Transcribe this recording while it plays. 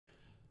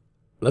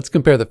Let's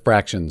compare the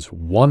fractions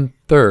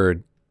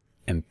 1/3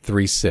 and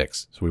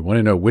 3/6. So we want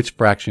to know which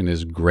fraction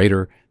is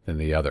greater than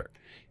the other.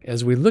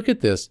 As we look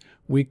at this,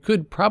 we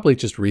could probably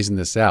just reason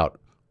this out.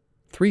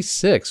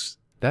 3/6,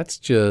 that's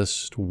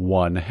just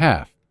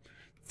 1/2.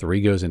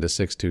 3 goes into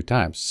 6 two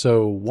times.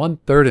 So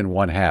 1/3 and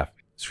 1/2.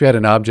 So if you had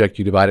an object,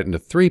 you divide it into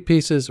 3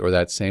 pieces, or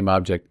that same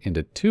object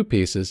into 2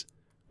 pieces,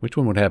 which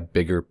one would have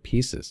bigger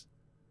pieces?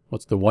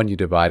 What's the one you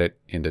divide it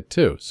into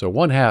 2? So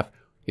 1/2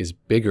 is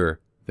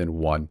bigger than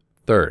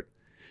 1/3.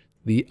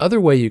 The other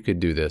way you could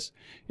do this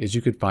is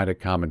you could find a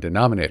common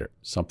denominator,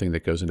 something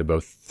that goes into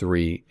both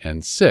 3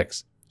 and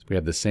 6. If we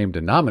have the same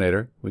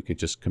denominator, we could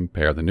just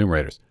compare the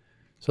numerators.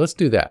 So let's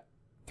do that.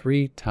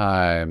 3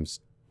 times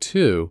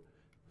 2,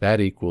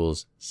 that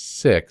equals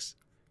 6.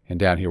 And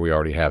down here we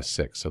already have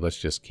 6. So let's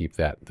just keep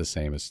that the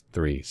same as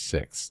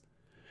 3/6.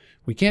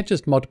 We can't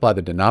just multiply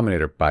the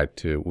denominator by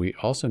 2. We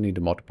also need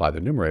to multiply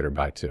the numerator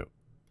by 2.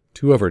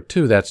 2 over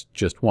 2, that's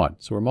just 1.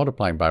 So we're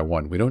multiplying by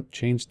 1. We don't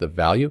change the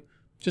value,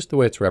 just the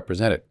way it's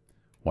represented.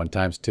 1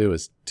 times 2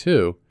 is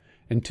 2.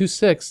 And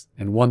 2/6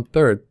 and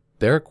 1/3,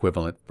 they're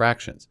equivalent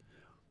fractions.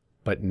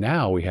 But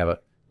now we have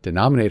a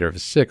denominator of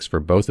 6 for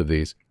both of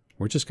these.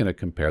 We're just going to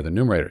compare the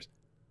numerators.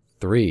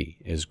 3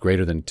 is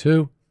greater than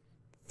 2.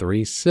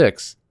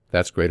 3/6,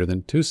 that's greater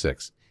than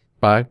 2/6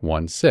 by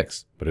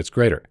 1/6, but it's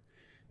greater.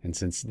 And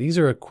since these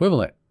are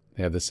equivalent,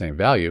 they have the same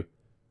value,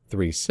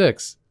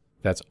 3/6,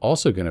 that's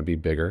also going to be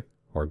bigger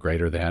or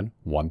greater than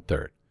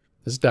 1/3.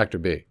 This is Dr.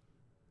 B.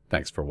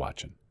 Thanks for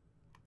watching.